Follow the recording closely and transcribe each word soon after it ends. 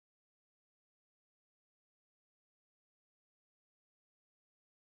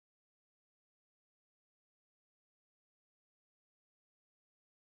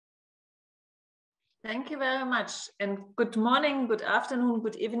Thank you very much, and good morning, good afternoon,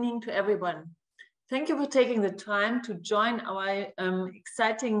 good evening to everyone. Thank you for taking the time to join our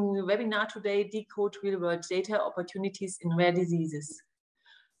exciting webinar today, Decode Real-World Data Opportunities in Rare Diseases.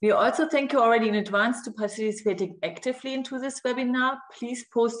 We also thank you already in advance to participating actively into this webinar. Please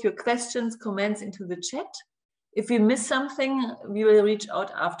post your questions, comments into the chat. If we miss something, we will reach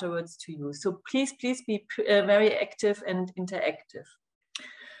out afterwards to you. So please be very active and interactive.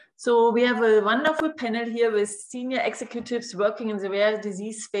 So we have a wonderful panel here with senior executives working in the rare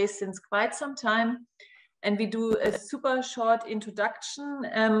disease space since quite some time. And we do a super short introduction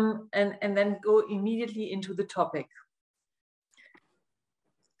and then go immediately into the topic.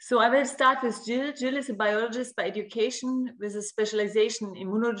 So I will start with Jill. Jill is a biologist by education with a specialization in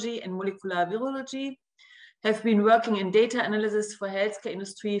immunology and molecular virology, have been working in data analysis for healthcare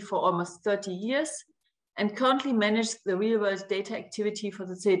industry for almost 30 years, and currently manages the real-world data activity for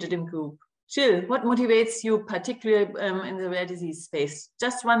the Cegedim Group. Jill, what motivates you particularly in the rare disease space?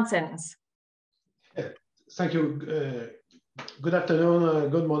 Just one sentence. Thank you. Good afternoon,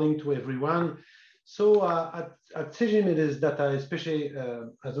 good morning to everyone. So at Cegedim, it is data, especially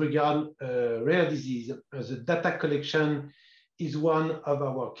as regard rare disease, the data collection is one of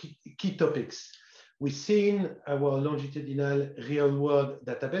our key topics. We've seen our longitudinal real-world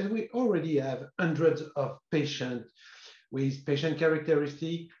database. We already have hundreds of patients with patient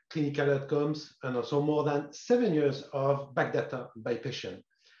characteristics, clinical outcomes, and also more than 7 years of back data by patient.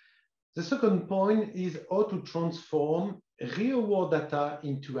 The second point is how to transform real-world data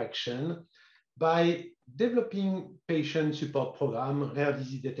into action by developing patient support program, rare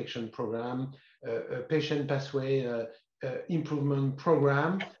disease detection program, patient pathway improvement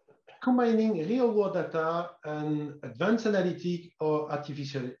program, combining real-world data and advanced analytic or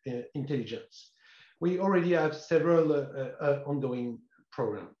artificial intelligence. We already have several ongoing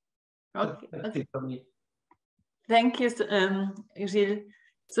programs. Okay. That's it for me. Thank you, Gilles.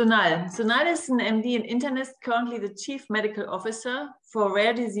 Sonal is an MD and internist, currently the Chief Medical Officer for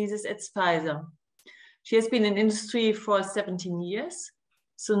Rare Diseases at Pfizer. She has been in industry for 17 years.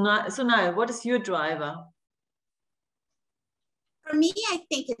 Sonal, what is your driver? For me, I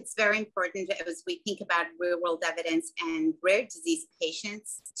think it's very important as we think about real-world evidence and rare disease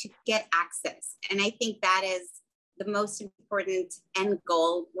patients to get access. And I think that is the most important end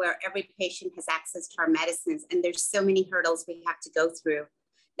goal, where every patient has access to our medicines. And there's so many hurdles we have to go through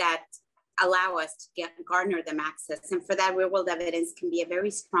that allow us to garner them access. And for that, real-world evidence can be a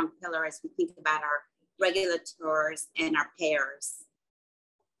very strong pillar as we think about our regulators and our payers.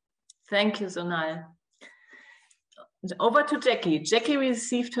 Thank you, Sonal. Over to Jackie. Jackie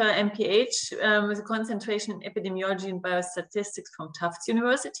received her MPH with a concentration in epidemiology and biostatistics from Tufts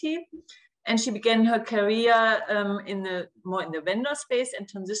University. And she began her career more in the vendor space and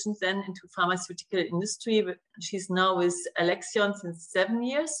transitioned then into pharmaceutical industry. She's now with Alexion since 7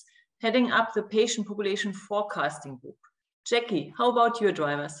 years, heading up the patient population forecasting group. Jackie, how about your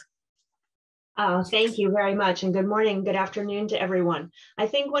drivers? Oh, thank you very much. And good morning, good afternoon to everyone. I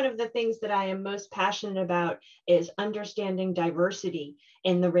think one of the things that I am most passionate about is understanding diversity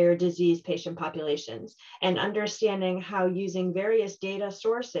in the rare disease patient populations and understanding how, using various data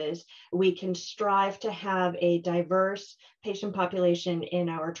sources, we can strive to have a diverse patient population in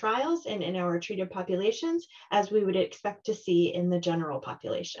our trials and in our treated populations, as we would expect to see in the general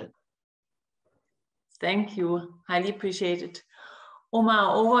population. Thank you. Highly appreciated.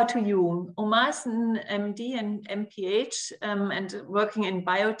 Omar, over to you. Omar is an MD and MPH and working in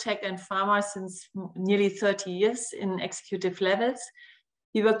biotech and pharma since nearly 30 years in executive levels.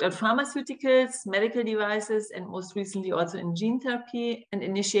 He worked on pharmaceuticals, medical devices, and most recently also in gene therapy, and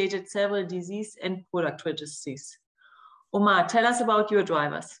initiated several disease and product registries. Omar, tell us about your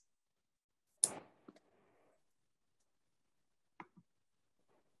drivers.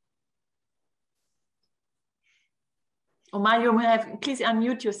 Omar, you have, please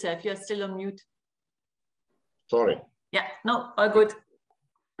unmute yourself. You're still on mute. Sorry. Yeah, no, all good.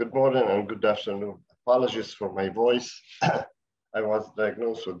 Good morning and good afternoon. Apologies for my voice. I was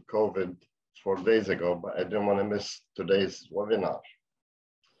diagnosed with COVID 4 days ago, but I didn't want to miss today's webinar.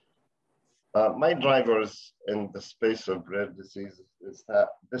 My drivers in the space of rare diseases is that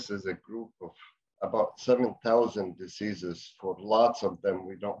this is a group of about 7,000 diseases. For lots of them,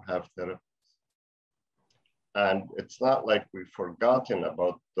 we don't have therapies. And it's not like we've forgotten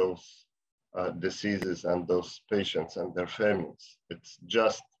about those diseases and those patients and their families. It's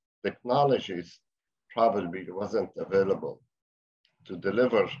just technologies probably wasn't available to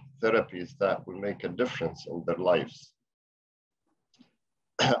deliver therapies that will make a difference in their lives.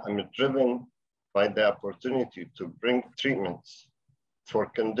 I'm driven by the opportunity to bring treatments for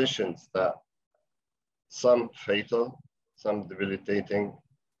conditions that some fatal, some debilitating,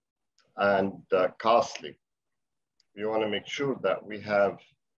 and costly. We want to make sure that we have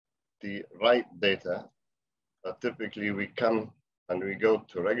the right data. Typically, we come and we go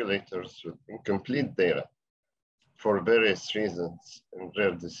to regulators with incomplete data for various reasons in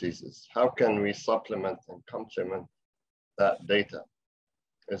rare diseases. How can we supplement and complement that data?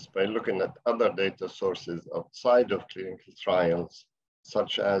 Is by looking at other data sources outside of clinical trials,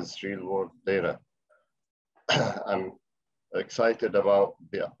 such as real-world data. I'm excited about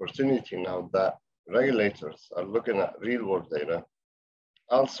the opportunity now that regulators are looking at real-world data,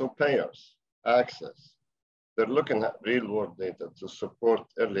 also payers, access. They're looking at real-world data to support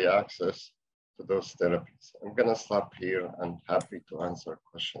early access to those therapies. I'm gonna stop here and happy to answer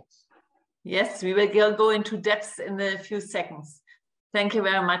questions. Yes, we will go into depth in a few seconds. Thank you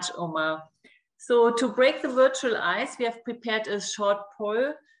very much, Omar. So to break the virtual ice, we have prepared a short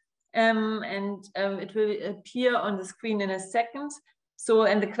poll it will appear on the screen in a second. So,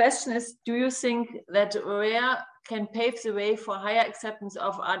 and the question is, do you think that rare can pave the way for higher acceptance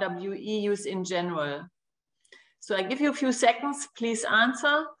of RWE use in general? So I give you a few seconds, please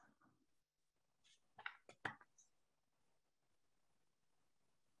answer.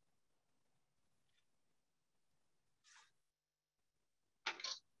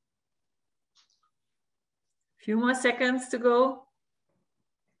 Few more seconds to go.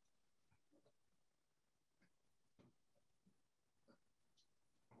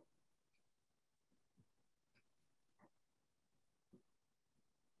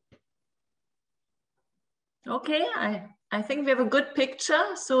 Okay, I think we have a good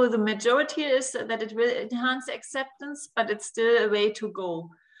picture. So the majority is that it will enhance acceptance, but it's still a way to go.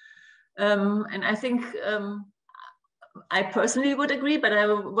 And I think I personally would agree, but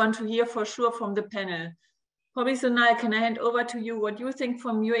I want to hear for sure from the panel. Probably, Sonal, can I hand over to you what you think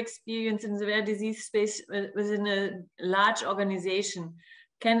from your experience in the rare disease space within a large organization?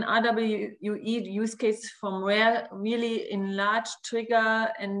 Can RWE use cases from rare really enlarge, trigger,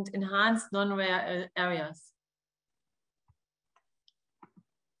 and enhance non-rare areas?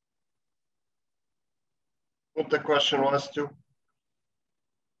 What the question was to?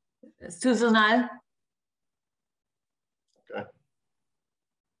 Sonal. Okay.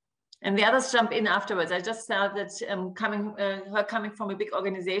 And the others jump in afterwards. I just thought that her coming from a big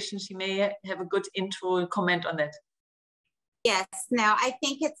organization, she may have a good intro comment on that. Yes, no, I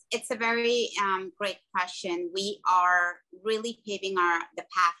think it's a very great question. We are really paving the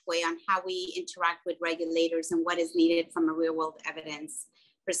pathway on how we interact with regulators and what is needed from a real world evidence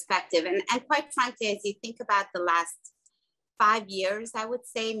perspective. And quite frankly, as you think about the last 5 years, I would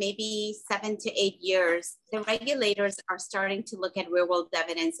say maybe 7 to 8 years, the regulators are starting to look at real world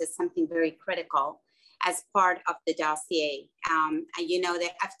evidence as something very critical as part of the dossier. And you know, the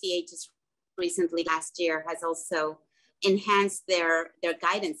FDA just recently last year has also enhanced their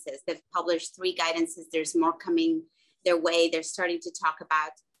guidances. They've published 3 guidances. There's more coming their way. They're starting to talk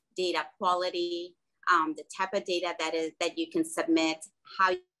about data quality, the type of data that you can submit,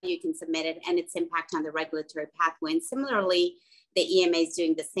 how you can submit it, and its impact on the regulatory pathway. And similarly, the EMA is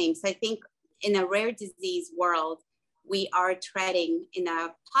doing the same. So I think in a rare disease world, we are treading in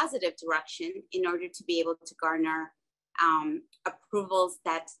a positive direction in order to be able to garner approvals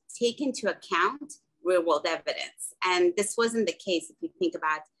that take into account real world evidence. And this wasn't the case if you think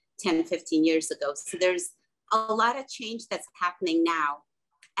about 10, 15 years ago. So there's a lot of change that's happening now.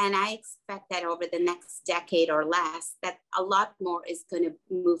 And I expect that over the next decade or less, that a lot more is going to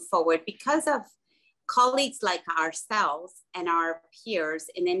move forward because of colleagues like ourselves and our peers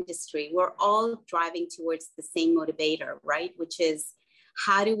in industry. We're all driving towards the same motivator, right? Which is,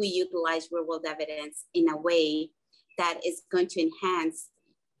 how do we utilize real world evidence in a way that is going to enhance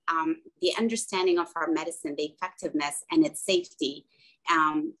the understanding of our medicine, the effectiveness and its safety,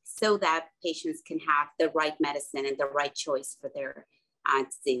 so that patients can have the right medicine and the right choice for their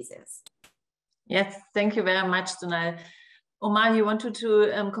diseases. Yes, thank you very much, Sonal. Omar, you wanted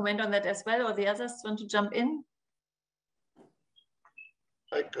to comment on that as well, or the others want to jump in?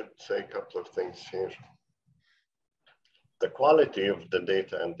 I could say a couple of things here. The quality of the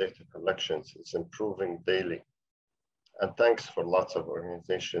data and data collections is improving daily. And thanks for lots of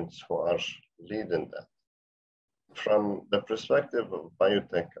organizations who are leading that. From the perspective of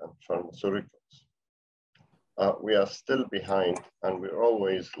biotech and pharmaceuticals, we are still behind, and we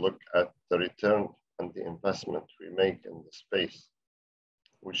always look at the return and the investment we make in the space.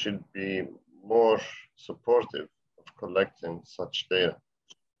 We should be more supportive of collecting such data.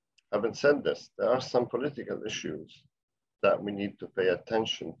 Having said this, there are some political issues that we need to pay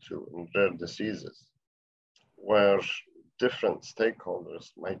attention to in rare diseases, where different stakeholders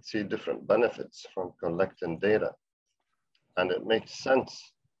might see different benefits from collecting data. And it makes sense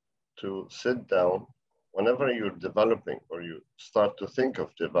to sit down whenever you're developing or you start to think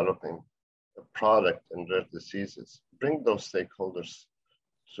of developing a product in rare diseases, bring those stakeholders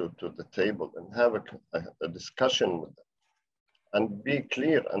to the table and have a discussion with them and be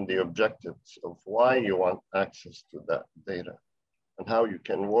clear on the objectives of why you want access to that data and how you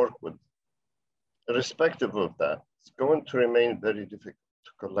can work with them. Irrespective of that, it's going to remain very difficult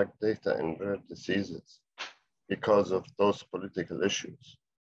to collect data in rare diseases because of those political issues.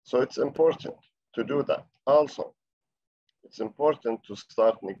 So it's important to do that. Also, it's important to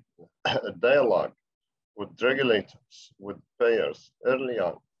start a dialogue with regulators, with payers early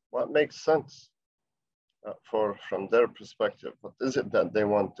on. What makes sense from their perspective? What is it that they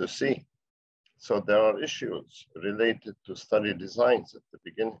want to see? So there are issues related to study designs at the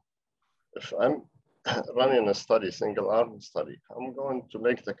beginning. If I'm running a study, single arm study, I'm going to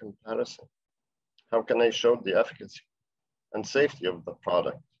make the comparison. How can I show the efficacy and safety of the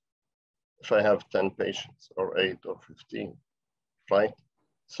product if I have 10 patients or 8 or 15, right?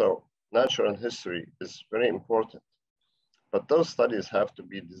 So natural history is very important, but those studies have to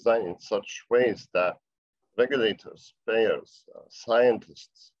be designed in such ways that regulators, payers,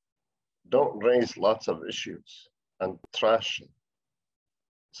 scientists don't raise lots of issues and trash it.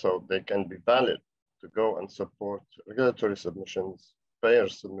 So they can be valid to go and support regulatory submissions, payer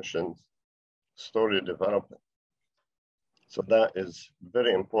submissions, story development. So that is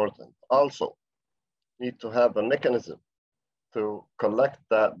very important. Also, need to have a mechanism to collect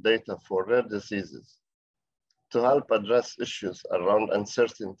that data for rare diseases to help address issues around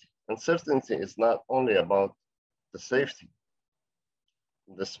uncertainty. Uncertainty is not only about the safety.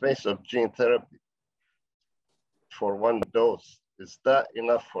 In the space of gene therapy, for one dose, is that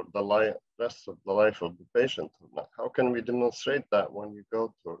enough for the rest of the life of the patient or not? How can we demonstrate that when you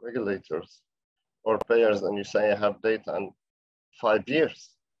go to regulators or payers and you say I have data in 5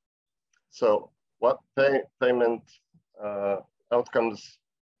 years? So what payment outcomes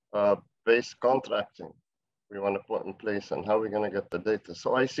based contracting we want to put in place and how we're going to get the data.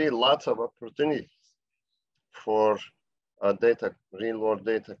 So I see lots of opportunities for real world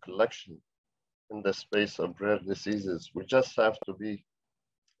data collection in the space of rare diseases. We just have to be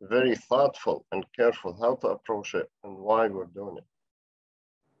very thoughtful and careful how to approach it and why we're doing it.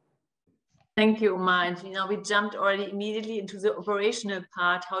 Thank you, Omar. And we jumped already immediately into the operational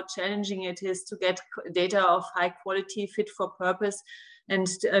part, how challenging it is to get data of high quality, fit for purpose, and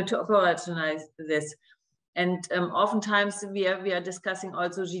to operationalize this. And oftentimes we are discussing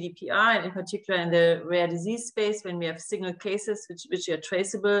also GDPR, and in particular in the rare disease space, when we have single cases which are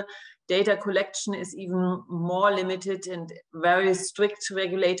traceable, data collection is even more limited and very strict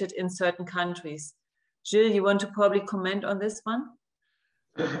regulated in certain countries. Gilles, you want to probably comment on this one?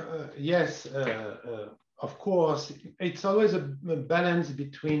 Yes, of course. It's always a balance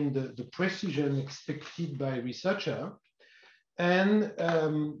between the precision expected by researcher and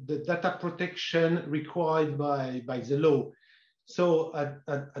the data protection required by the law. So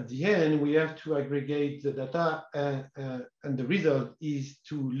at the end, we have to aggregate the data and the result is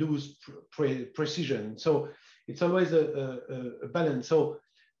to lose precision. So it's always a balance. So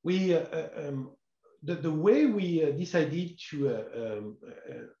we, the way we decided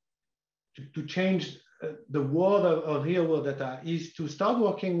to change the world of real world data is to start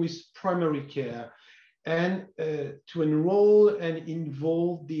working with primary care and to enroll and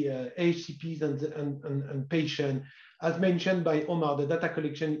involve the HCPs and patient. As mentioned by Omar, the data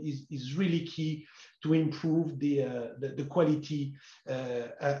collection is really key to improve the quality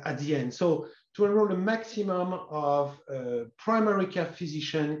at the end. So to enroll a maximum of primary care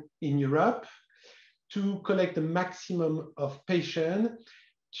physicians in Europe, to collect a maximum of patients,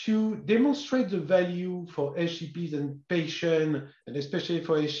 to demonstrate the value for HCPs and patients, and especially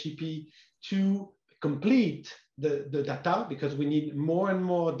for HCP, to complete the data, because we need more and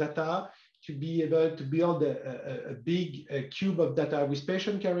more data to be able to build a big cube of data with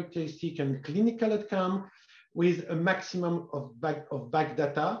patient characteristic and clinical outcome with a maximum of back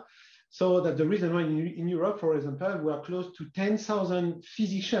data. So that's the reason why in Europe, for example, we are close to 10,000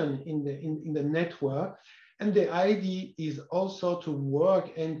 physicians in the network. And the idea is also to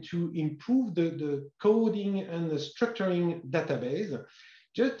work and to improve the coding and the structuring database,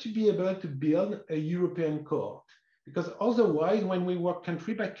 just to be able to build a European cohort. Because otherwise, when we work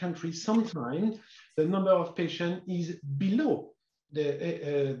country by country, sometimes the number of patients is below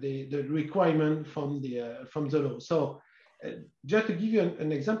the requirement from the law. So just to give you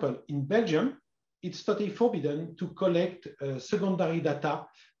an example, in Belgium, it's totally forbidden to collect secondary data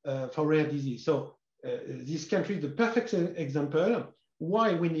for rare disease. So this country is the perfect example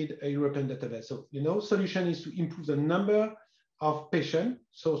why we need a European database. So, solution is to improve the number of patients,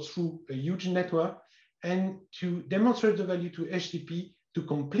 so through a huge network, and to demonstrate the value to HCP to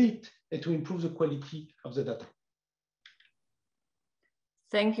complete and to improve the quality of the data.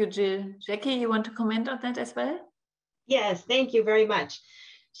 Thank you, Jill. Jackie, you want to comment on that as well? Yes, thank you very much.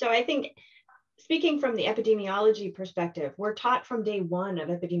 So I think, speaking from the epidemiology perspective, we're taught from day one of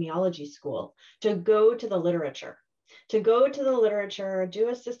epidemiology school to go to the literature. Do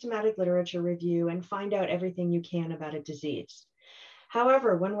a systematic literature review and find out everything you can about a disease.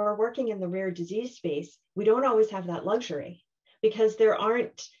 However, when we're working in the rare disease space, we don't always have that luxury because there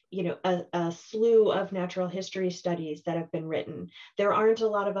aren't, a slew of natural history studies that have been written. There aren't a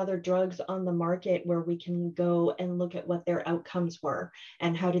lot of other drugs on the market where we can go and look at what their outcomes were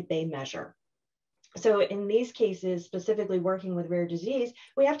and how did they measure. So in these cases, specifically working with rare disease,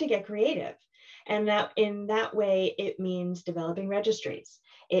 we have to get creative. And that in that way, it means developing registries.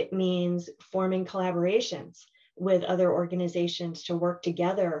 It means forming collaborations with other organizations to work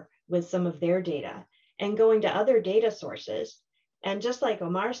together with some of their data and going to other data sources. And just like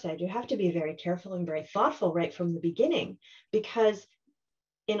Omar said, you have to be very careful and very thoughtful right from the beginning, because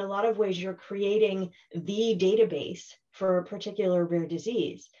in a lot of ways, you're creating the database for a particular rare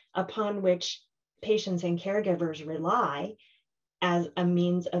disease upon which patients and caregivers rely as a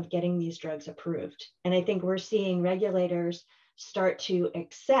means of getting these drugs approved. And I think we're seeing regulators start to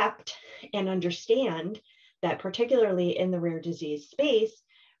accept and understand that, particularly in the rare disease space,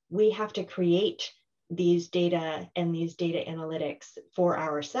 we have to create these data and these data analytics for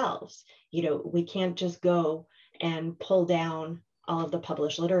ourselves. We can't just go and pull down all of the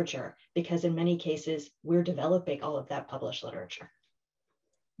published literature, because in many cases, we're developing all of that published literature.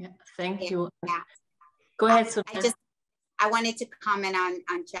 Yeah, thank you. Yeah. Go ahead, Sonia. I wanted to comment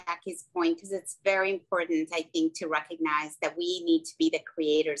on Jackie's point, because it's very important, I think, to recognize that we need to be the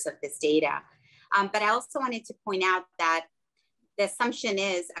creators of this data. But I also wanted to point out that the assumption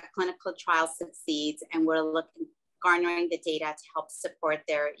is a clinical trial succeeds and we're garnering the data to help support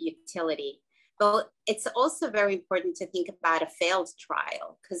their utility. But it's also very important to think about a failed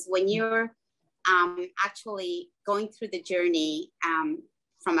trial, because when you're actually going through the journey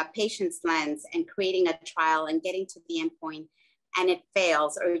from a patient's lens and creating a trial and getting to the endpoint and it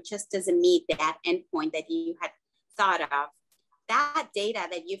fails, or it just doesn't meet that endpoint that you had thought of, that data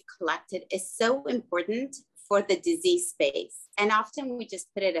that you've collected is so important for the disease space. And often we just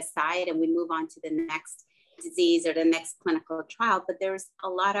put it aside and we move on to the next disease or the next clinical trial, but there's a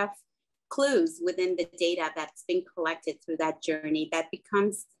lot of clues within the data that's been collected through that journey that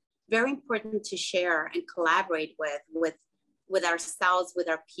becomes very important to share and collaborate with ourselves, with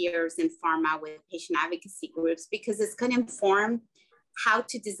our peers in pharma, with patient advocacy groups, because it's going to inform how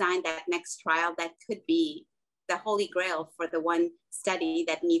to design that next trial that could be the holy grail for the one study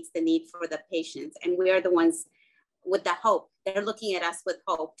that meets the need for the patients. And we are the ones with the hope. They're looking at us with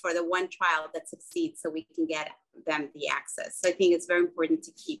hope for the one trial that succeeds so we can get them the access. So I think it's very important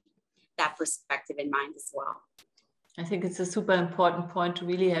to keep that perspective in mind as well. I think it's a super important point to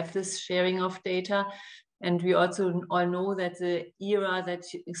really have this sharing of data. And we also all know that the era that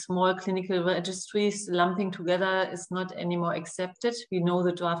small clinical registries lumping together is not anymore accepted. We know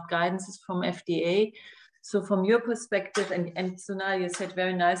the draft guidance is from FDA. So from your perspective, and Sunal, you said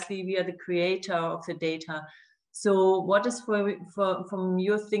very nicely, we are the creator of the data. So what is from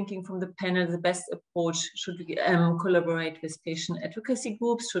your thinking from the panel the best approach? Should we collaborate with patient advocacy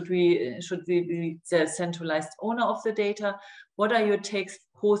groups? Should we be the centralized owner of the data? What are your takes,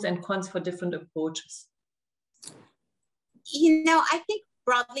 pros and cons for different approaches? I think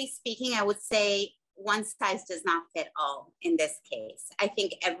broadly speaking, I would say one size does not fit all in this case. I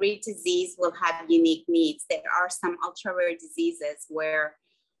think every disease will have unique needs. There are some ultra rare diseases where,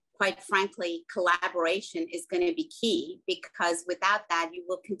 quite frankly, collaboration is going to be key, because without that, you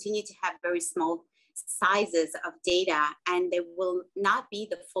will continue to have very small sizes of data and there will not be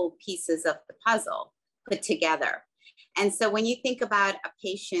the full pieces of the puzzle put together. And so when you think about a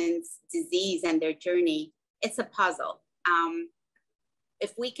patient's disease and their journey, it's a puzzle.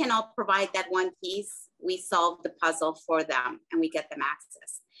 If we can all provide that one piece, we solve the puzzle for them and we get them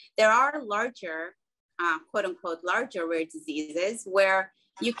access. There are larger, quote unquote, larger rare diseases where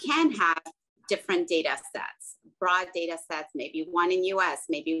you can have different data sets, broad data sets, maybe one in US,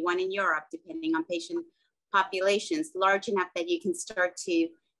 maybe one in Europe, depending on patient populations, large enough that you can start to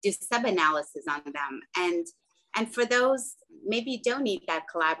do sub-analysis on them. And for those, maybe you don't need that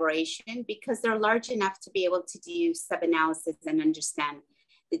collaboration because they're large enough to be able to do sub-analysis and understand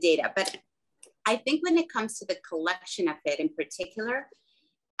the data. But I think when it comes to the collection of it in particular,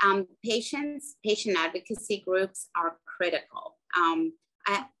 Patient advocacy groups are critical.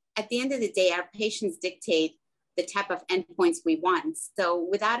 At the end of the day, our patients dictate the type of endpoints we want. So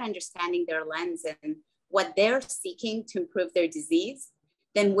without understanding their lens and what they're seeking to improve their disease,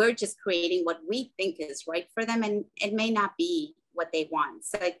 then we're just creating what we think is right for them, and it may not be what they want.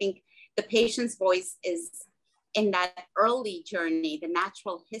 So I think the patient's voice is in that early journey, the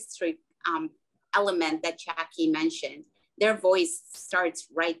natural history element that Jackie mentioned. Their voice starts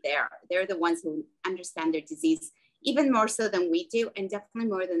right there. They're the ones who understand their disease even more so than we do, and definitely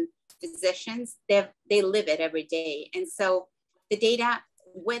more than physicians. They live it every day. And so the data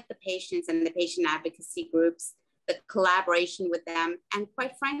with the patients and the patient advocacy groups, the collaboration with them, and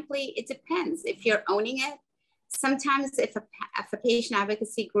quite frankly, it depends. If you're owning it, sometimes if a patient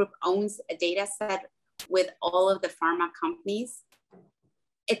advocacy group owns a data set with all of the pharma companies,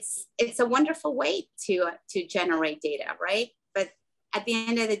 it's a wonderful way to generate data, right? But at the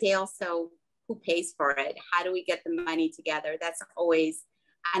end of the day, also, who pays for it? How do we get the money together? That's always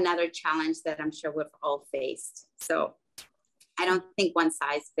another challenge that I'm sure we've all faced. So I don't think one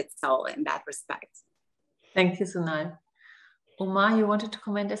size fits all in that respect. Thank you, Sonal. Omar, you wanted to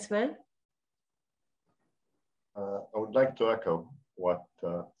comment as well? I would like to echo what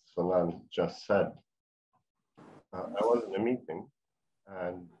Sonal just said. I was in a meeting,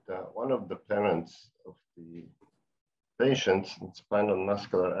 and one of the parents of the patients with spinal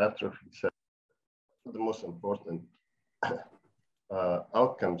muscular atrophy said, the most important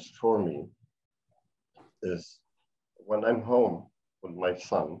outcomes for me is when I'm home with my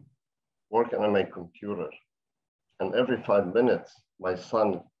son, working on my computer, and every 5 minutes, my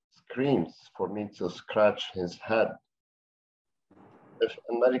son screams for me to scratch his head. If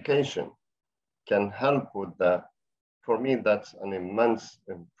a medication can help with that, for me, that's an immense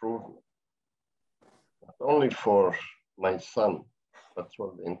improvement, not only for my son, but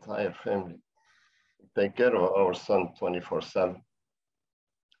for the entire family. We take care of our son 24/7,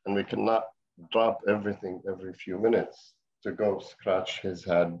 and we cannot drop everything every few minutes to go scratch his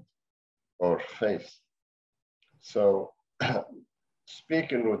head or face. So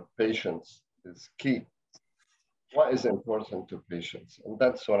speaking with patients is key. What is important to patients? And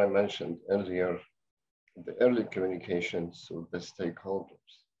that's what I mentioned earlier, the early communications with the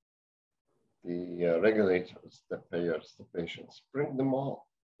stakeholders, the regulators, the payers, the patients. Bring them all,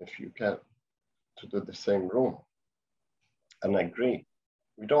 if you can, to do the same room. And I agree,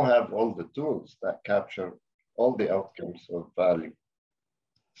 we don't have all the tools that capture all the outcomes of value.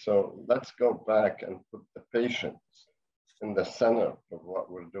 So let's go back and put the patients in the center of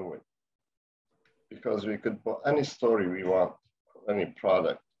what we're doing. Because we could put any story we want, any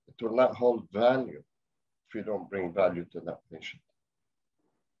product, it will not hold value if we don't bring value to that patient.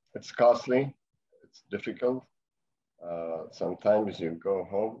 It's costly, it's difficult. Sometimes you go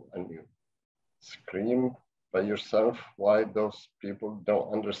home and you scream by yourself why those people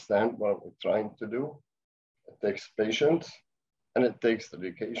don't understand what we're trying to do. It takes patience, and it takes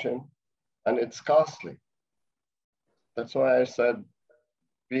dedication, and it's costly. That's why I said,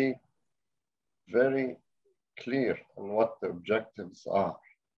 be very clear on what the objectives are.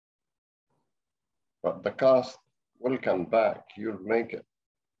 But the cost will come back. You'll make it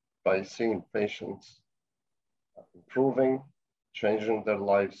by seeing patients improving, changing their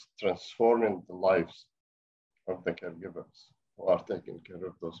lives, transforming the lives of the caregivers who are taking care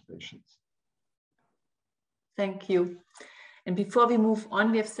of those patients. Thank you. And before we move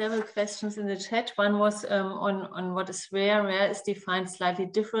on, we have several questions in the chat. One was on what is rare. Rare is defined slightly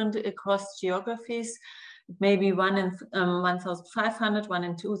different across geographies. Maybe 1 in 1,500, 1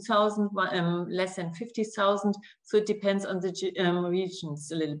 in 2,000, less than 50,000. So it depends on the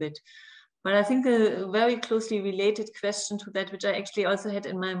regions a little bit. But I think a very closely related question to that, which I actually also had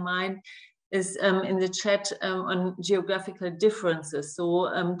in my mind, is in the chat on geographical differences. So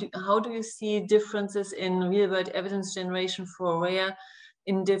how do you see differences in real-world evidence generation for rare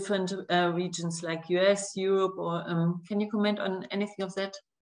in different regions like US, Europe, or can you comment on anything of that?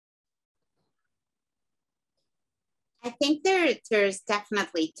 I think there's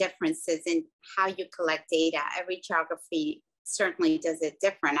definitely differences in how you collect data. Every geography certainly does it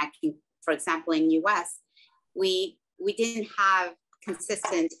different. For example, in US, we didn't have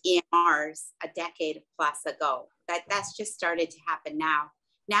consistent EMRs a decade plus ago. That's just started to happen now.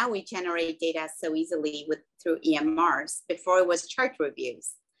 Now we generate data so easily through EMRs. Before it was chart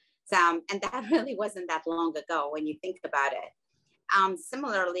reviews. And that really wasn't that long ago when you think about it.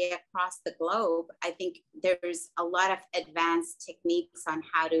 Similarly, across the globe, I think there's a lot of advanced techniques on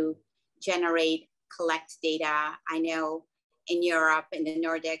how to collect data. I know in Europe, in the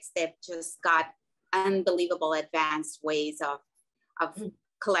Nordics, they've just got unbelievable advanced ways of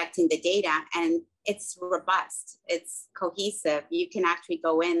collecting the data, and it's robust, it's cohesive. You can actually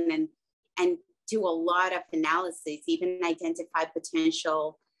go in and do a lot of analysis, even identify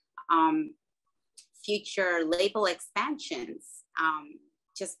potential future label expansions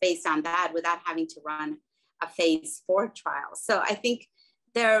just based on that without having to run a phase 4 trial. So I think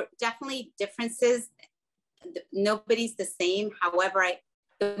there are definitely differences. Nobody's the same. However,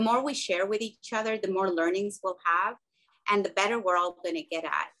 the more we share with each other, the more learnings we'll have, and the better we're all going to get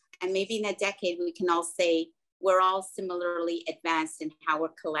at. And maybe in a decade, we can all say we're all similarly advanced in how we're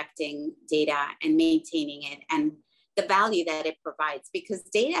collecting data and maintaining it and the value that it provides, because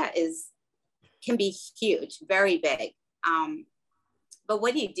data can be huge, very big. But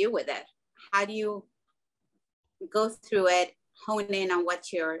what do you do with it? How do you go through it, hone in on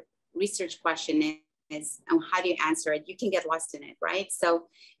what your research question is, and how do you answer it? You can get lost in it, right? So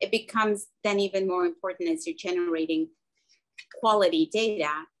it becomes then even more important as you're generating quality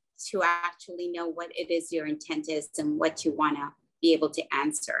data to actually know what it is your intent is and what you want to be able to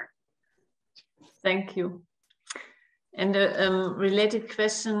answer. Thank you. And a related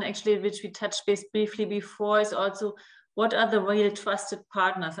question, actually, which we touched base briefly before, is also, what are the real trusted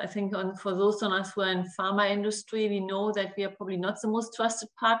partners? I think for those of us who are in pharma industry, we know that we are probably not the most trusted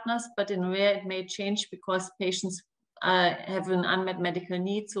partners, but in rare it may change because patients have an unmet medical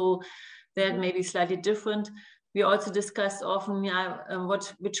need, so that may be slightly different. We also discuss often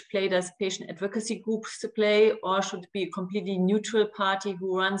which play does patient advocacy groups play, or should it be a completely neutral party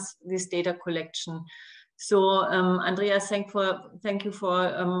who runs this data collection. So Andreas, thank you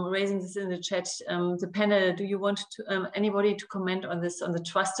for raising this in the chat. The panel, do you want anybody to comment on this, on the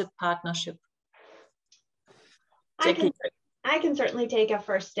trusted partnership? Jackie. I can certainly take a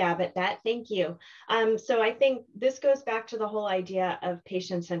first stab at that. Thank you. So I think this goes back to the whole idea of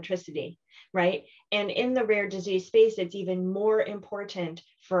patient centricity, right? And in the rare disease space, it's even more important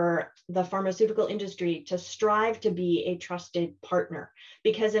for the pharmaceutical industry to strive to be a trusted partner,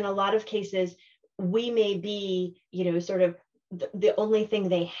 because in a lot of cases, we may be, sort of the only thing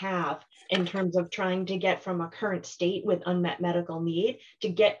they have in terms of trying to get from a current state with unmet medical need to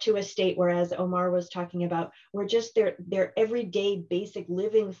get to a state where, as Omar was talking about, where just their everyday basic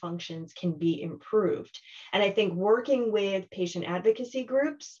living functions can be improved. And I think working with patient advocacy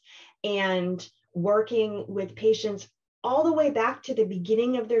groups and working with patients all the way back to the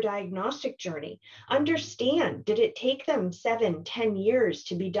beginning of their diagnostic journey. Understand, did it take them 7, 10 years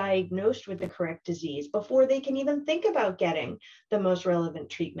to be diagnosed with the correct disease before they can even think about getting the most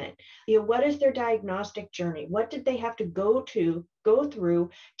relevant treatment? What is their diagnostic journey? What did they have to go through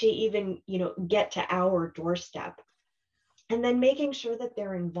to even, get to our doorstep? And then making sure that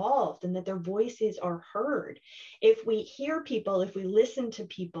they're involved and that their voices are heard. If we hear people, if we listen to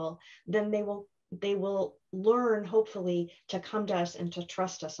people, then they will learn, hopefully, to come to us and to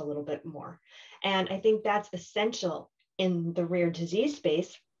trust us a little bit more. And I think that's essential in the rare disease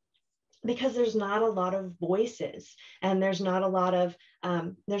space, because there's not a lot of voices and there's not a lot of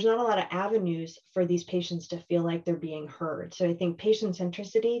avenues for these patients to feel like they're being heard. So I think patient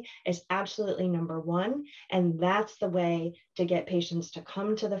centricity is absolutely number one, and that's the way to get patients to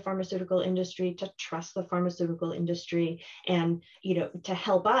come to the pharmaceutical industry, to trust the pharmaceutical industry, and to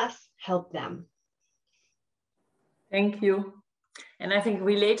help us help them. Thank you. And I think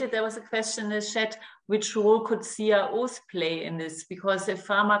related, there was a question in the chat, which role could CROs play in this? Because if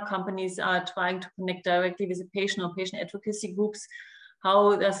pharma companies are trying to connect directly with the patient or patient advocacy groups,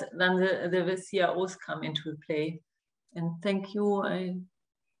 how does then the CROs come into play? And thank you.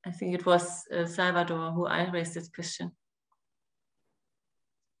 I think it was Salvador who raised this question.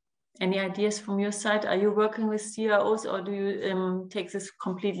 Any ideas from your side? Are you working with CROs, or do you take this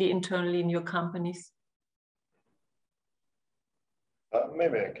completely internally in your companies?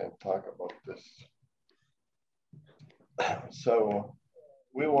 Maybe I can talk about this. So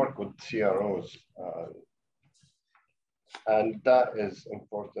we work with CROs, and that is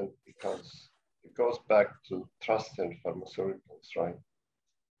important because it goes back to trust in pharmaceuticals, right?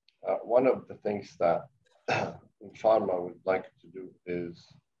 One of the things that pharma would like to do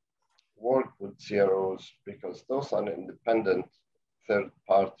is work with CROs, because those are independent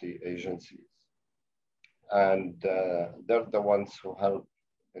third-party agencies. And they're the ones who help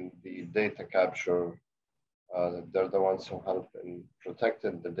in the data capture. They're the ones who help in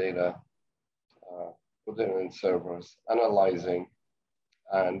protecting the data, putting it in servers, analyzing,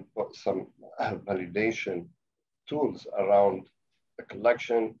 and put some validation tools around the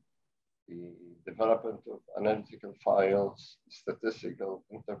collection, the development of analytical files, statistical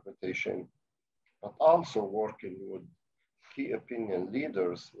interpretation, but also working with key opinion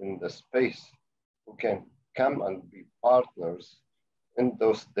leaders in the space who can come and be partners in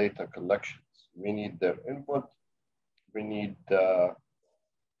those data collections. We need their input. We need their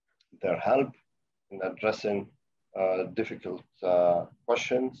help in addressing difficult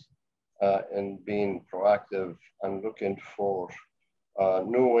questions, in being proactive and looking for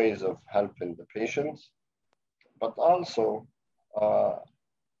new ways of helping the patients, but also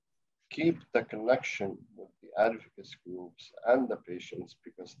keep the connection with the advocacy groups and the patients,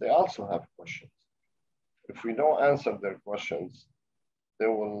 because they also have questions. If we don't answer their questions, they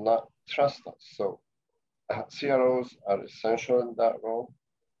will not trust us. So CROs are essential in that role.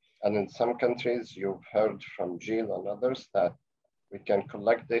 And in some countries, you've heard from Gilles and others that we can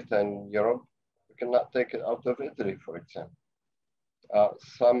collect data in Europe. We cannot take it out of Italy, for example.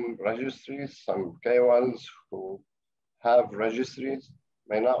 Some registries, some KOLs who have registries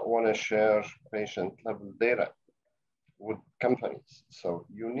may not want to share patient level data with companies. So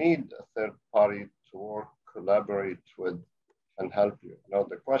you need a third party to work, collaborate with, and help you. Now,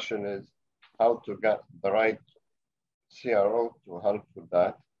 the question is how to get the right CRO to help with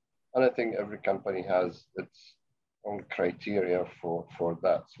that. And I think every company has its own criteria for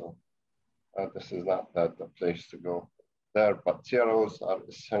that. So this is not the place to go there, but CROs are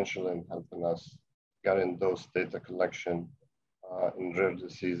essential in helping us getting those data collection in rare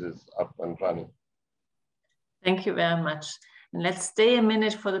diseases up and running. Thank you very much. And let's stay a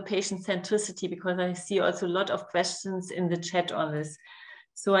minute for the patient centricity, because I see also a lot of questions in the chat on this.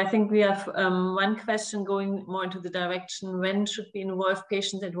 So I think we have one question going more into the direction, when should we involve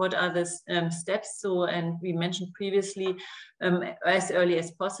patients and what are the steps? So, and we mentioned previously, as early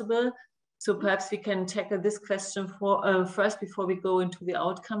as possible. So perhaps we can tackle this question first before we go into the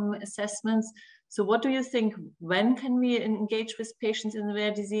outcome assessments. So what do you think, when can we engage with patients in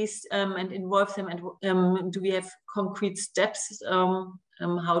rare disease and involve them? And do we have concrete steps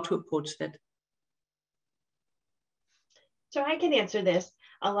how to approach that? So I can answer this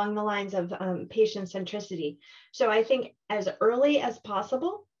along the lines of patient centricity. So I think as early as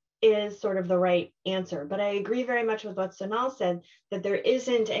possible is sort of the right answer. But I agree very much with what Sonal said, that there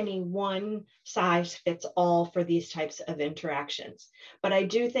isn't any one size fits all for these types of interactions. But I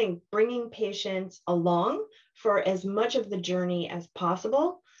do think bringing patients along for as much of the journey as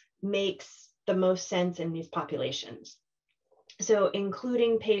possible makes the most sense in these populations. So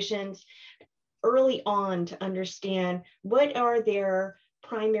including patients early on to understand what are their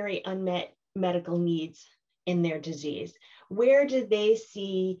primary unmet medical needs in their disease. Where do they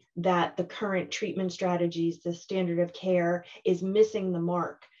see that the current treatment strategies, the standard of care, is missing the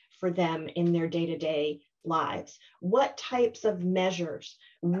mark for them in their day-to-day lives? What types of measures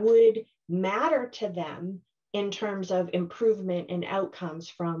would matter to them in terms of improvement in outcomes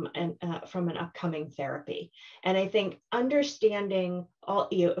from an upcoming therapy? And I think understanding all,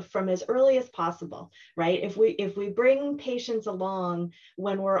 from as early as possible, right? If we bring patients along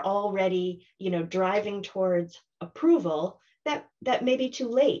when we're already, driving towards approval, that may be too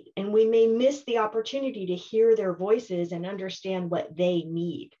late, and we may miss the opportunity to hear their voices and understand what they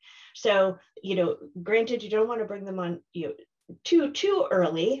need. So, granted, you don't want to bring them on, too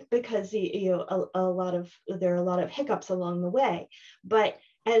early, because there are a lot of hiccups along the way. But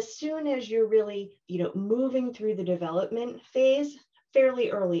as soon as you're really moving through the development phase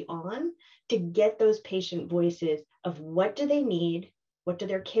fairly early on, to get those patient voices of what do they need, what do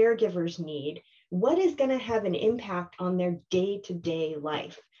their caregivers need, what is going to have an impact on their day-to-day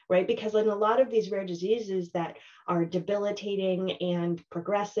life, right? Because in a lot of these rare diseases that are debilitating and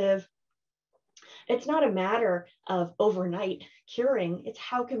progressive, it's not a matter of overnight curing, it's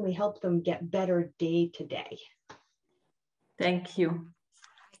how can we help them get better day to day. Thank you.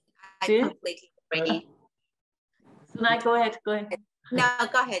 I completely agree. So now go ahead. No,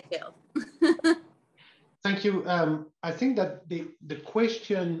 go ahead, Bill. Thank you. I think that the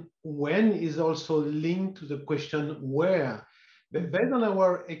question when is also linked to the question where. But based on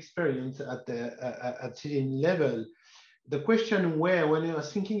our experience at Cegedim level, the question where, when you are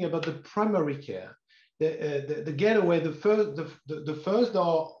thinking about the primary care, the getaway, the first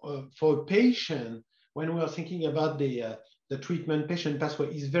door for a patient, when we are thinking about the treatment patient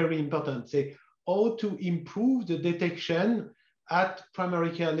pathway, is very important. Say how to improve the detection at primary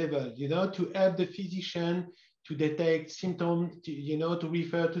care level, to help the physician to detect symptoms, to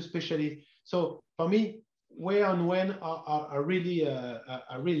refer to specialists. So for me, where and when are really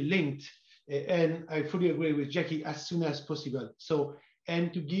linked. And I fully agree with Jackie, as soon as possible. So,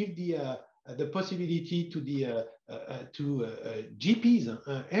 and to give the possibility to the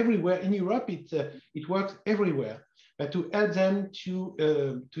GPs everywhere in Europe, it works everywhere, but to help them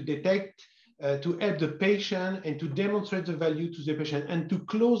to detect, to help the patient and to demonstrate the value to the patient and to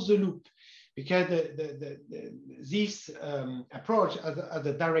close the loop. because this approach has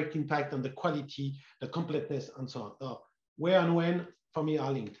a direct impact on the quality, the completeness, and so on. So where and when, for me,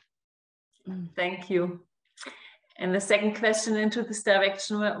 are linked. Thank you. And the second question into this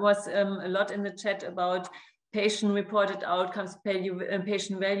direction was a lot in the chat about patient-reported outcomes,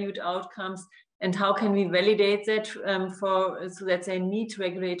 patient-valued outcomes, and how can we validate that so let's say, meet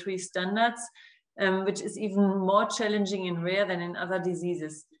regulatory standards, which is even more challenging in rare than in other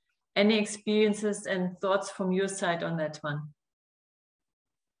diseases. Any experiences and thoughts from your side on that one?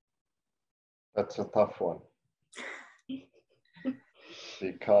 That's a tough one.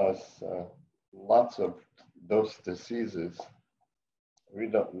 Because lots of those diseases, we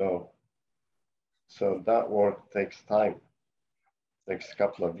don't know. So that work takes time. Takes a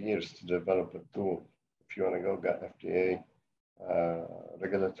couple of years to develop a tool. If you want to go get FDA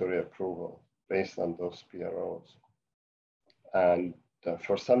regulatory approval based on those PROs. And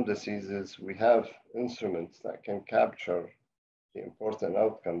for some diseases, we have instruments that can capture the important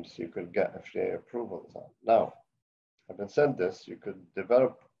outcomes you could get FDA approvals on. Now, having said this, you could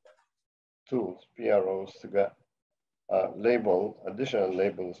develop tools, PROs, to get additional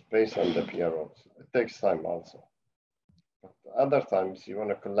labels based on the PROs. It takes time also. But other times you want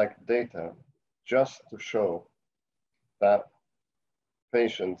to collect data just to show that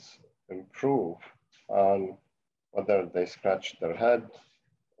patients improve on whether they scratch their head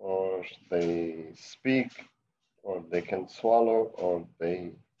or they speak or they can swallow or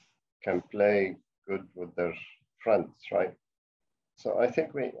they can play good with their friends, right? So I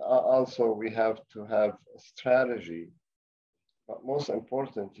think we have to have a strategy, but most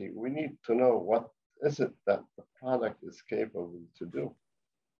importantly, we need to know what is it that the product is capable to do,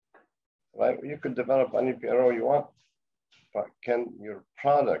 right? You could develop any PRO you want, but can your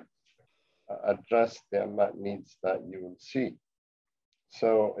product address the unmet needs that you will see?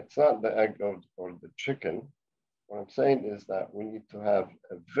 So it's not the egg or the chicken. What I'm saying is that we need to have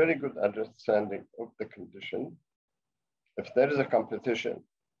a very good understanding of the condition. If there is a competition,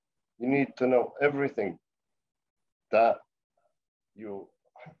 you need to know everything that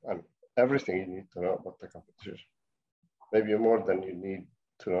everything you need to know about the competition. Maybe more than you need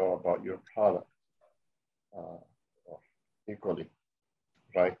to know about your product, or equally,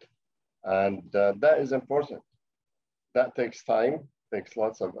 right? And that is important. That takes time, takes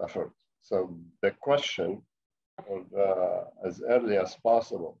lots of effort. So the question, as early as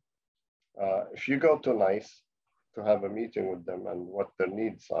possible, if you go to NICE to have a meeting with them and what their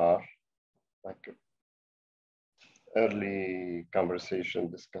needs are, like early conversation,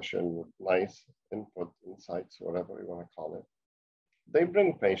 discussion with NICE, input, insights, whatever you want to call it, they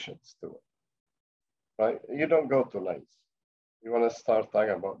bring patients to it, right? You don't go to NICE. You want to start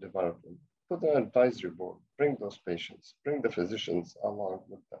talking about development, put an advisory board, bring those patients, bring the physicians along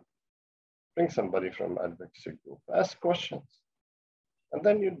with them, bring somebody from advocacy group, ask questions, and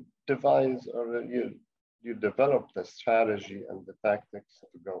then you devise or you develop the strategy and the tactics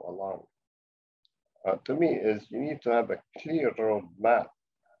to go along. To me, is you need to have a clear roadmap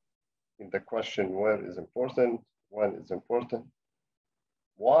in the question where is important, when is important,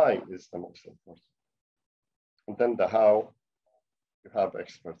 why is the most important, and then the how. You have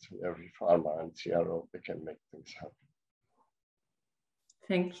experts in every pharma and CRO that can make things happen.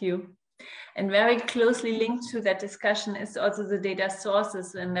 Thank you. And very closely linked to that discussion is also the data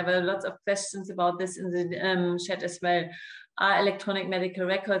sources, and there were lots of questions about this in the chat as well. Are electronic medical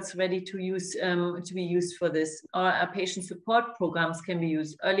records ready to be used for this? Or are patient support programs can be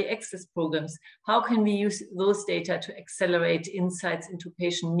used? Early access programs? How can we use those data to accelerate insights into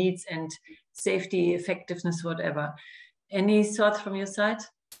patient needs and safety, effectiveness, whatever? Any thoughts from your side?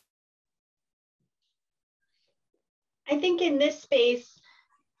 I think in this space,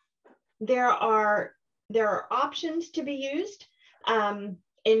 there are options to be used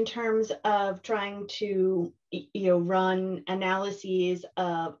in terms of trying to run analyses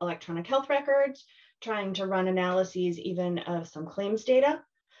of electronic health records, trying to run analyses even of some claims data,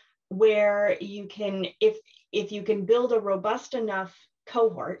 where you can, if you can build a robust enough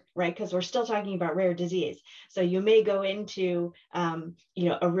cohort, right? Because we're still talking about rare disease. So you may go into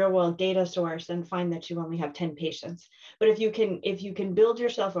a real world data source and find that you only have 10 patients. But if you can build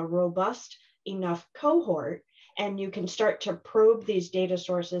yourself a robust enough cohort, and you can start to probe these data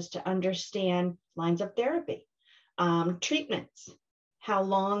sources to understand lines of therapy, treatments, how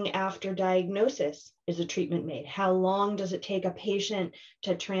long after diagnosis is a treatment made? How long does it take a patient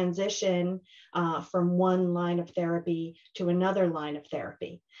to transition from one line of therapy to another line of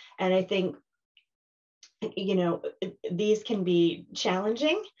therapy? And I think, these can be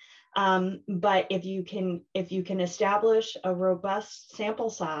challenging But if you can establish a robust sample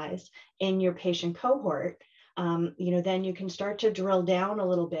size in your patient cohort, then you can start to drill down a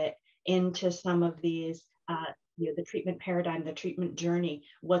little bit into some of these, the treatment paradigm, the treatment journey,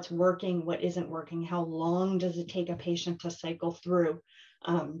 what's working, what isn't working, how long does it take a patient to cycle through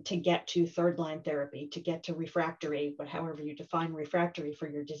to get to third line therapy, to get to refractory, but however you define refractory for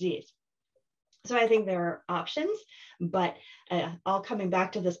your disease. So I think there are options, but all coming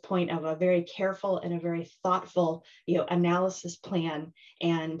back to this point of a very careful and a very thoughtful, analysis plan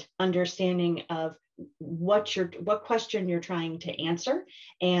and understanding of what question you're trying to answer,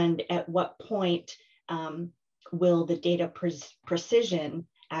 and at what point will the data precision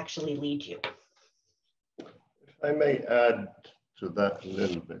actually lead you. If I may add to that a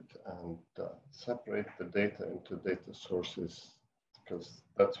little bit and separate the data into data sources, because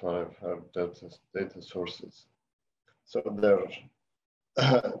that's what I've heard, data sources. So there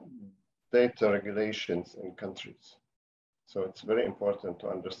are data regulations in countries. So it's very important to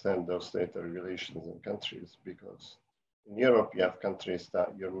understand those data regulations in countries, because in Europe, you have countries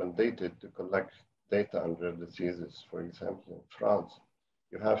that you're mandated to collect data on rare diseases. For example, in France,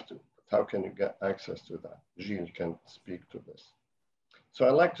 you have to. But how can you get access to that? Gilles can speak to this. So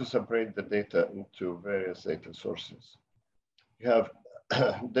I like to separate the data into various data sources. You have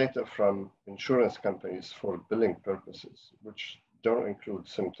data from insurance companies for billing purposes, which don't include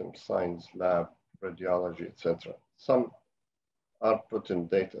symptoms, signs, lab, radiology, etc. Some are put in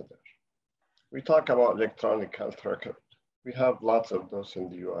data there. We talk about electronic health record. We have lots of those in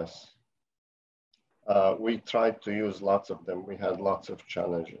the US. We tried to use lots of them. We had lots of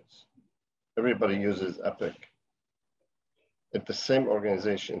challenges. Everybody uses Epic. At the same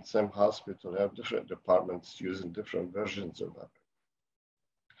organization, same hospital, they have different departments using different versions of Epic.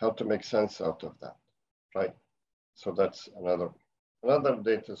 How to make sense out of that, right? So that's another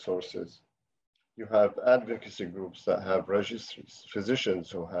data sources. You have advocacy groups that have registries,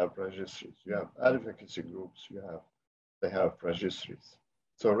 physicians who have registries. You have advocacy groups, they have registries.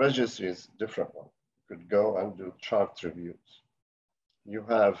 So registry is a different one. You could go and do chart reviews. You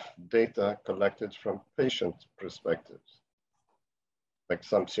have data collected from patient perspectives. Like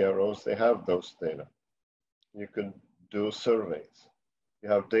some CROs, they have those data. You could do surveys. You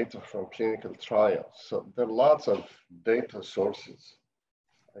have data from clinical trials. So there are lots of data sources.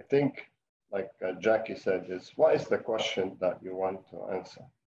 I think, like Jackie said, is what is the question that you want to answer?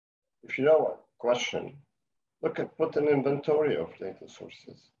 If you know a question, put an inventory of data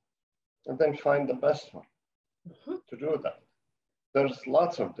sources and then find the best one to do that. There's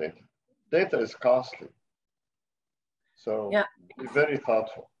lots of data. Data is costly. So be very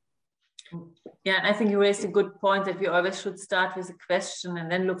thoughtful. Yeah, and I think you raised a good point that we always should start with a question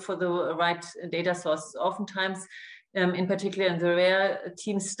and then look for the right data sources. Oftentimes, in particular in the rare,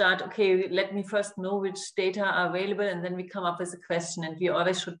 teams start, okay, let me first know which data are available, and then we come up with a question, and we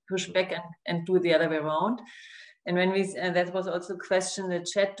always should push back and do the other way around. And when that was also a question in the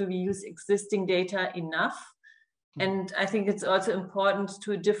chat, do we use existing data enough? And I think it's also important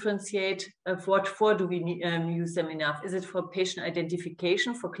to differentiate what for do we use them enough. Is it for patient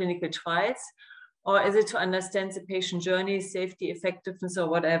identification, for clinical trials, or is it to understand the patient journey, safety, effectiveness, or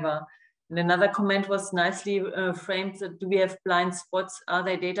whatever? And another comment was nicely framed that do we have blind spots? Are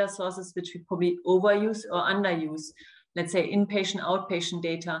there data sources which we probably overuse or underuse? Let's say inpatient, outpatient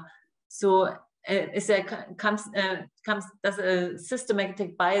data. So does a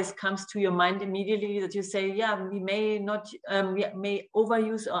systematic bias comes to your mind immediately that you say, yeah, we may not, we may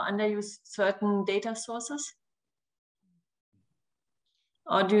overuse or underuse certain data sources?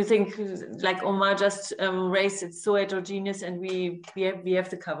 Or do you think, like Omar just raised, it's so heterogeneous and we have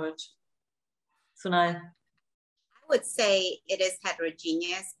the coverage? Sunal. I would say it is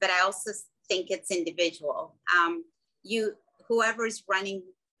heterogeneous, but I also think it's individual. Whoever's running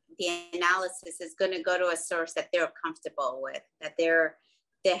the analysis is going to go to a source that they're comfortable with, that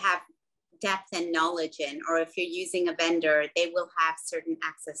they have depth and knowledge in, or if you're using a vendor, they will have certain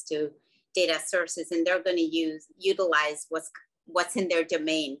access to data sources and they're going to utilize what's in their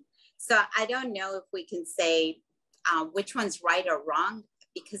domain. So I don't know if we can say which one's right or wrong,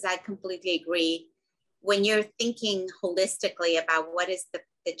 because I completely agree. When you're thinking holistically about what is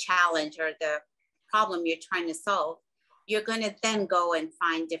the challenge or the problem you're trying to solve, you're going to then go and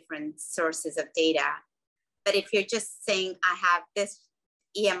find different sources of data. But if you're just saying, I have this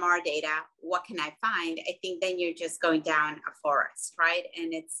EMR data, what can I find? I think then you're just going down a forest, right?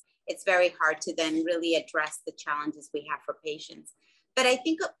 And it's very hard to then really address the challenges we have for patients. But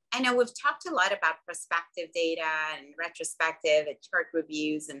I know we've talked a lot about prospective data and retrospective and chart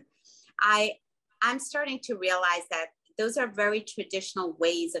reviews. And I'm starting to realize that those are very traditional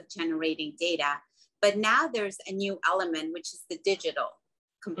ways of generating data. But now there's a new element, which is the digital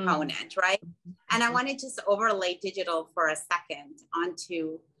component, right? And I want to just overlay digital for a second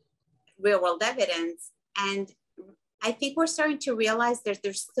onto real world evidence. And I think we're starting to realize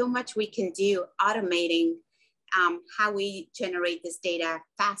there's so much we can do automating how we generate this data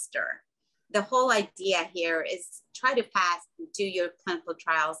faster. The whole idea here is try to do your clinical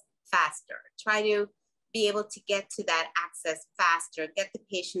trials faster. Try to be able to get to that access faster, get the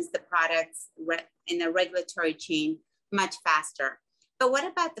patients the products in the regulatory chain much faster. But what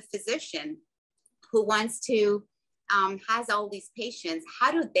about the physician who wants to, has all these patients?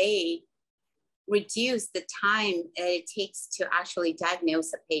 How do they reduce the time that it takes to actually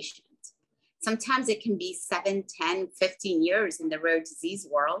diagnose a patient? Sometimes it can be 7, 10, 15 years in the rare disease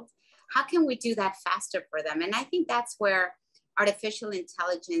world. How can we do that faster for them? And I think that's where artificial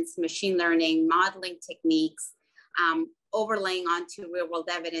intelligence, machine learning, modeling techniques, overlaying onto real world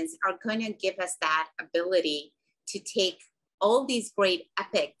evidence are going to give us that ability to take all these great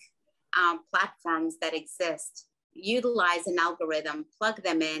epic platforms that exist, utilize an algorithm, plug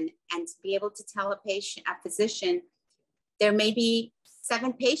them in, and to be able to tell a physician, there may be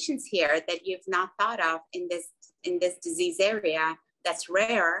 7 patients here that you've not thought of in this disease area that's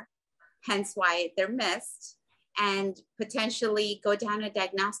rare, hence why they're missed, and potentially go down a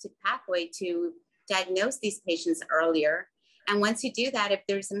diagnostic pathway to diagnose these patients earlier. And once you do that, if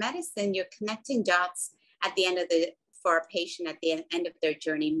there's a medicine, you're connecting dots at the end of for a patient at the end of their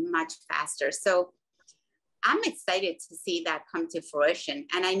journey much faster. So I'm excited to see that come to fruition.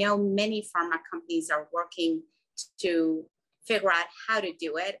 And I know many pharma companies are working to figure out how to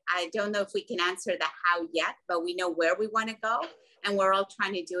do it. I don't know if we can answer the how yet, but we know where we want to go. And we're all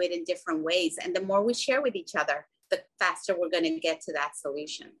trying to do it in different ways. And the more we share with each other, the faster we're going to get to that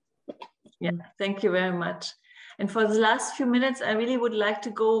solution. Yeah, thank you very much. And for the last few minutes, I really would like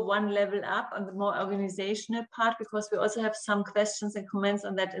to go one level up on the more organizational part, because we also have some questions and comments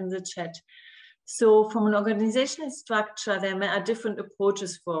on that in the chat. So from an organizational structure, there are different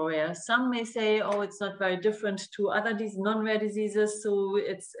approaches for rare. Some may say, oh, it's not very different to other non-rare diseases, so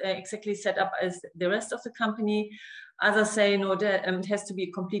it's exactly set up as the rest of the company. Others say, no, it has to be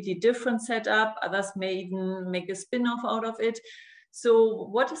a completely different setup. Others may even make a spin-off out of it. So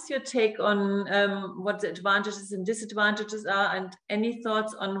what is your take on what the advantages and disadvantages are, and any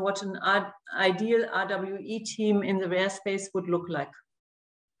thoughts on what an ideal RWE team in the rare space would look like?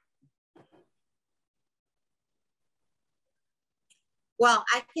 Well,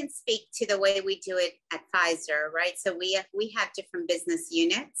 I can speak to the way we do it at Pfizer, right? So we have different business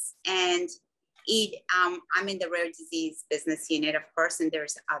units, and I'm in the rare disease business unit, of course, and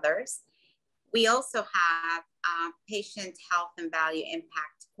there's others. We also have a patient health and value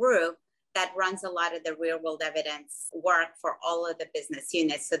impact group that runs a lot of the real world evidence work for all of the business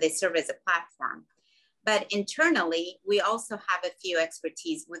units. So they serve as a platform. But internally, we also have a few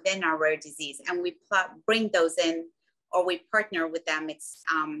expertise within our rare disease, and we bring those in, or we partner with them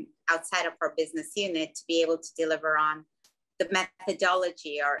outside of our business unit to be able to deliver on the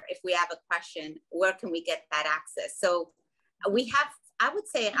methodology, or if we have a question, where can we get that access? So we have, I would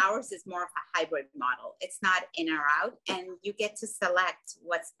say ours is more of a hybrid model. It's not in or out, and you get to select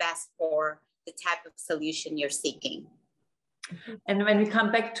what's best for the type of solution you're seeking. And when we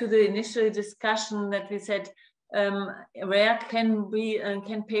come back to the initial discussion that we said, rare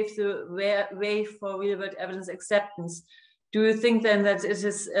can pave the way for real world evidence acceptance. Do you think then that it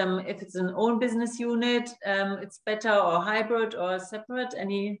is, if it's an own business unit, it's better, or hybrid or separate?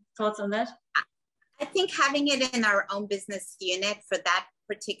 Any thoughts on that? I think having it in our own business unit for that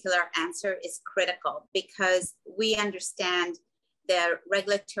particular answer is critical, because we understand the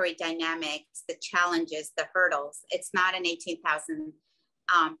regulatory dynamics, the challenges, the hurdles. It's not an 18,000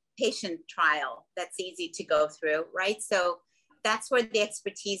 patient trial that's easy to go through, right? So that's where the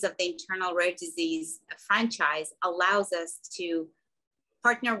expertise of the internal rare disease franchise allows us to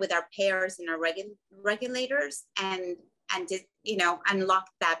partner with our payers and our regulators and unlock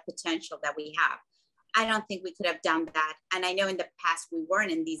that potential that we have. I don't think we could have done that. And I know in the past we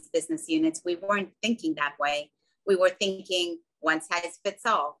weren't in these business units. We weren't thinking that way. We were thinking one size fits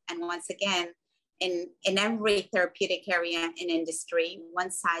all. And once again, in every therapeutic area and industry,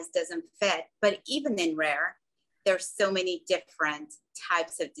 one size doesn't fit. But even in rare, there's so many different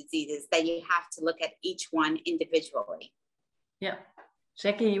types of diseases that you have to look at each one individually. Yeah.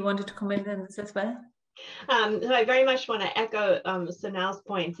 Jackie, you wanted to comment on this as well? So I very much want to echo Sonal's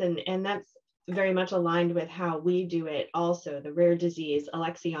points, and that's very much aligned with how we do it also. The rare disease,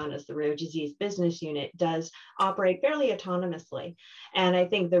 Alexion as the rare disease business unit, does operate fairly autonomously. And I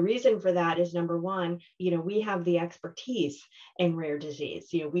think the reason for that is, number one, we have the expertise in rare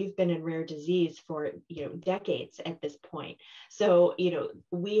disease. We've been in rare disease for, decades at this point. So,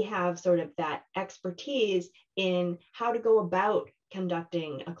 we have sort of that expertise in how to go about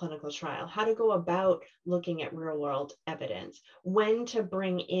conducting a clinical trial, how to go about looking at real world evidence, when to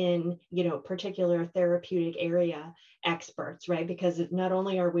bring in, particular therapeutic area experts, right? Because not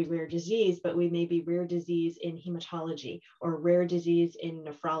only are we rare disease, but we may be rare disease in hematology or rare disease in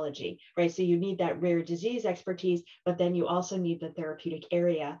nephrology, right? So you need that rare disease expertise, but then you also need the therapeutic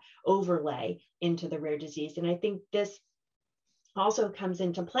area overlay into the rare disease. And I think this also comes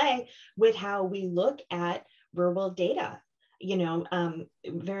into play with how we look at real world data.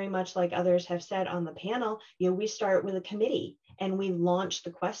 Very much like others have said on the panel, we start with a committee and we launch the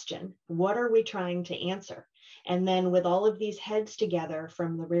question, what are we trying to answer? And then with all of these heads together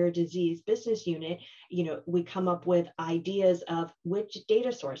from the rare disease business unit, we come up with ideas of which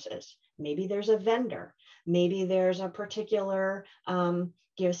data sources. Maybe there's a vendor, maybe there's a particular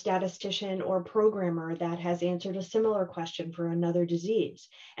statistician or programmer that has answered a similar question for another disease.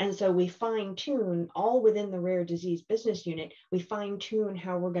 And so we fine tune all within the rare disease business unit, we fine tune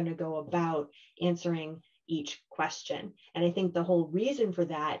how we're going to go about answering each question. And I think the whole reason for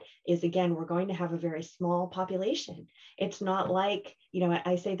that is, again, we're going to have a very small population. It's not like,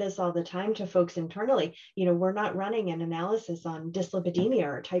 I say this all the time to folks internally, we're not running an analysis on dyslipidemia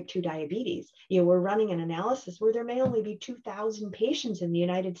or type 2 diabetes. We're running an analysis where there may only be 2,000 patients in the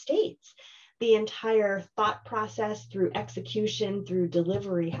United States. The entire thought process through execution, through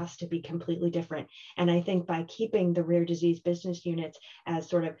delivery has to be completely different. And I think by keeping the rare disease business units as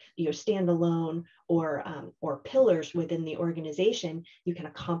sort of standalone or pillars within the organization, you can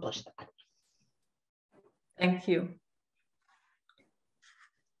accomplish that. Thank you.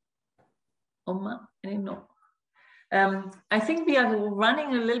 Oma, no. I think we are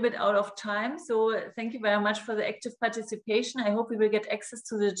running a little bit out of time, so thank you very much for the active participation. I hope we will get access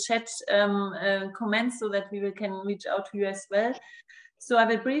to the chat comments so that we can reach out to you as well. So I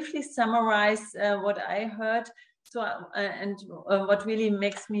will briefly summarize what I heard. So what really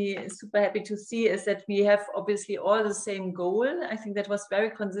makes me super happy to see is that we have obviously all the same goal. I think that was very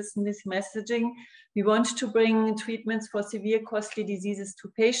consistent, this messaging. We want to bring treatments for severe costly diseases to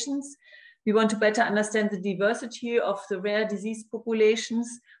patients. We want to better understand the diversity of the rare disease populations.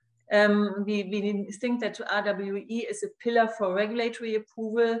 We think that RWE is a pillar for regulatory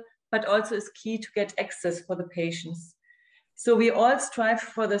approval, but also is key to get access for the patients. So we all strive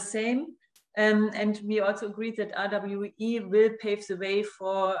for the same. And we also agree that RWE will pave the way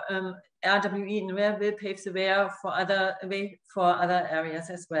for RWE in rare will pave the way for other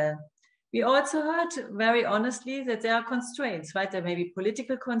areas as well. We also heard very honestly that there are constraints, right? There may be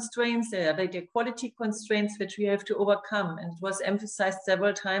political constraints, there are data quality constraints which we have to overcome. And it was emphasized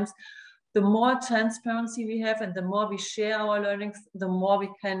several times, the more transparency we have and the more we share our learnings, the more we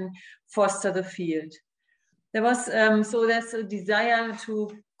can foster the field. There was, so there's a desire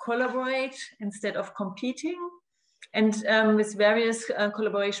to collaborate instead of competing, and with various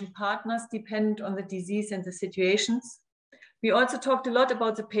collaboration partners dependent on the disease and the situations. We also talked a lot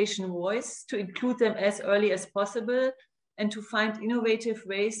about the patient voice, to include them as early as possible and to find innovative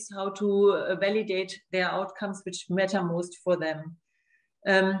ways how to validate their outcomes which matter most for them.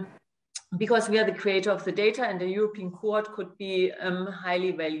 Because we are the creator of the data and the European cohort could be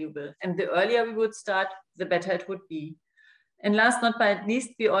highly valuable. And the earlier we would start, the better it would be. And last but not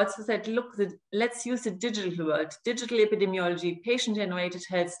least, we also said, look, let's use the digital world, digital epidemiology, patient-generated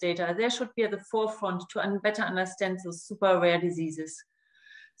health data. There should be at the forefront to better understand those super rare diseases.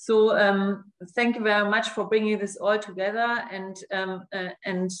 So thank you very much for bringing this all together and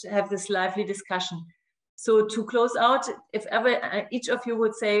have this lively discussion. So to close out, if ever each of you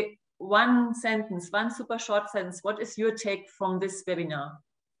would say one sentence, one super short sentence, what is your take from this webinar?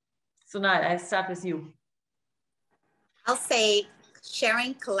 So now I start with you. I'll say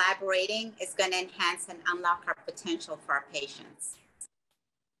sharing, collaborating is going to enhance and unlock our potential for our patients.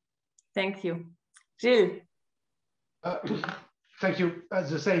 Thank you. Jill. Thank you.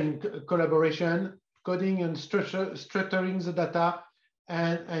 As the same, collaboration, coding and structuring the data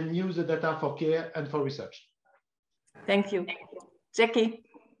and use the data for care and for research. Thank you. Jackie.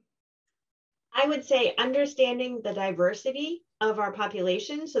 I would say understanding the diversity of our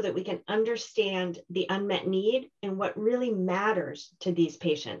population so that we can understand the unmet need and what really matters to these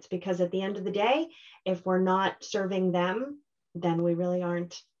patients. Because at the end of the day, if we're not serving them, then we really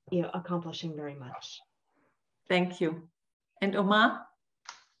aren't, accomplishing very much. Thank you. And Omar?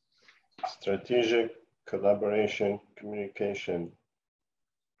 strategic collaboration, communication.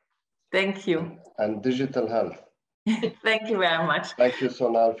 Thank you. And digital health. Thank you very much. Thank you,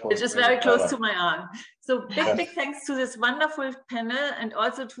 Sonal, for it is very close to my arm. So big thanks to this wonderful panel and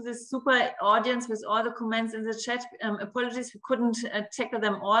also to this super audience with all the comments in the chat. Apologies, we couldn't tackle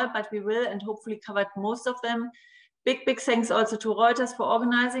them all, but we will and hopefully covered most of them. Big thanks also to Reuters for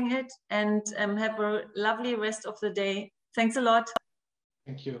organizing it, and have a lovely rest of the day. Thanks a lot.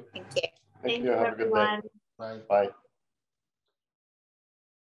 Thank you. Thank you. Thank you. Have a good day. Bye. Bye.